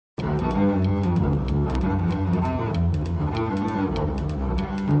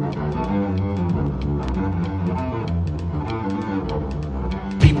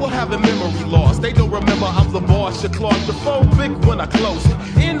They don't remember I'm the boss. You're claustrophobic when I close it.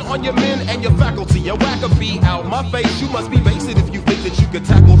 In on your men and your faculty. Your wackabee out my face. You must be basic if you think that you can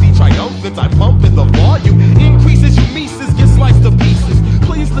tackle the triumphant. I pump in the volume. Increases you Mises get sliced to pieces.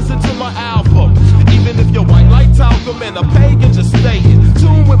 Please listen to my album. Even if you're white like talcum and a pagan, just stay in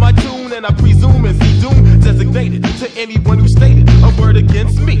tune with my tune, and I presume and see doom designated to anyone who stated a word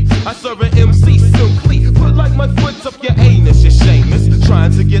against me. I serve an MC simply. Put like my foot up your anus, you're shameless.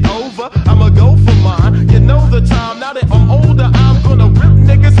 Trying to get over, I'ma go for mine. You know the time, now that I'm older, I'm gonna rip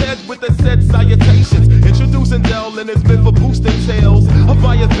niggas' heads with the said salutations. Introducing Dell and it's meant for boosting tales of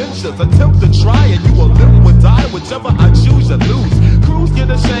my adventures. Attempt to try it, you will live or die, whichever I choose to lose. Crews get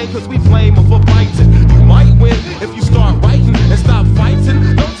ashamed cause we flame them for biting. You might win if you start writing and stop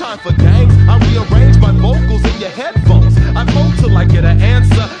fighting. No time for gangs, I rearrange my vocals in your headphones. I vote till I get an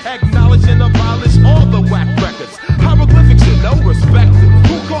answer, acknowledge and abolish all the whack records. Hieroglyphics should know respect.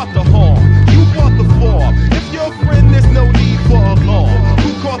 Who caught the horn? You bought the form. If you're a friend, there's no need for alarm.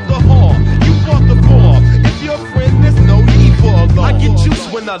 Who caught the horn? You bought the form. If you're a friend, there's no need for alarm. I get juice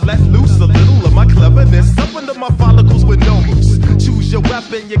when I let loose a little of my cleverness up under my follicles with no moose. Choose your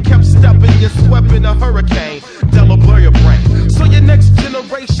weapon, you kept stepping, you swept in a hurricane. That'll blur your brain. So your next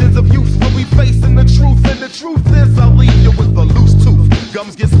generations of youth will be facing the truth, and the truth is I'll leave you with a loose tooth.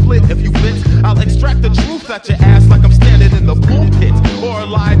 Gums get split if you fit. I'll extract the truth out your ass like I'm standing in the pulpit. Or a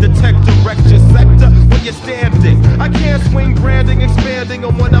lie detector wrecked your sector when you're standing. I can't swing branding, expanding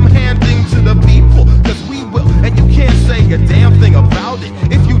on what I'm handing to the people. Cause we will, and you can't say a damn thing about it.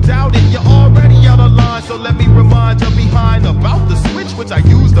 If you doubt it, you're already out of line. So let me remind you behind about the switch which I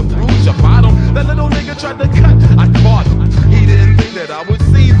used to bruise your bottom. That little nigga tried to cut, I caught him. He didn't think that I would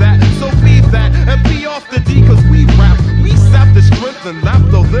see that. So be that and be off the D, cause we rap. We sap the strength and lap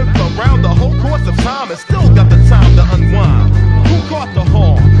the length around the whole course of time and still got the time to unwind. Who caught the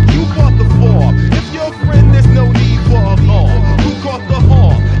horn? You caught the form. If you're a friend, there's no need for alarm. Who caught the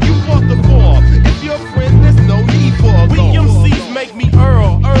horn? You caught the form. If you're a friend, there's no need for alarm. We MCs make me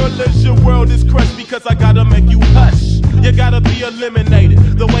Earl. Earl is your world is crushed because I gotta make you hush. You gotta be eliminated.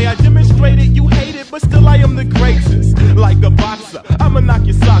 The way I demonstrated, you hate it, but still I am the greatest. Like a boxer, I'ma knock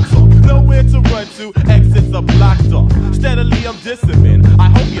your socks off. Nowhere to run to, exits are blocked off. Steadily I'm dissing, I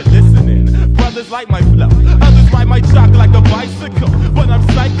hope you're listening. Brothers like my flow, others ride my jock like a bicycle. But I'm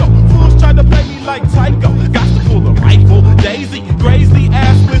psycho, fools try to play me like Tycho. Got to pull the rifle, Daisy, graze the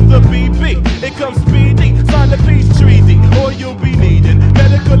ass with the BB. It comes speedy, sign the peace treaty, or you'll be needing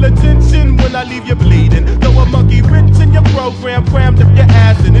medical attention when I leave you bleeding. Though a monkey rich in your program crammed up your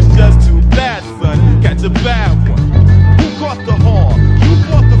ass, and it's just too bad, son. Catch a bad one. Who caught the horn? You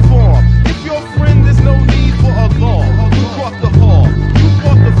caught the form. If you're a friend, there's no need for alarm. Who caught the horn? You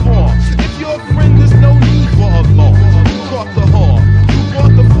caught the form. If you're a friend, there's no need for alarm. Who caught the horn? You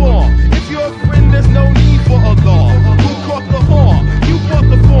caught the form. If you're a friend, there's no need for alarm. Who caught the horn?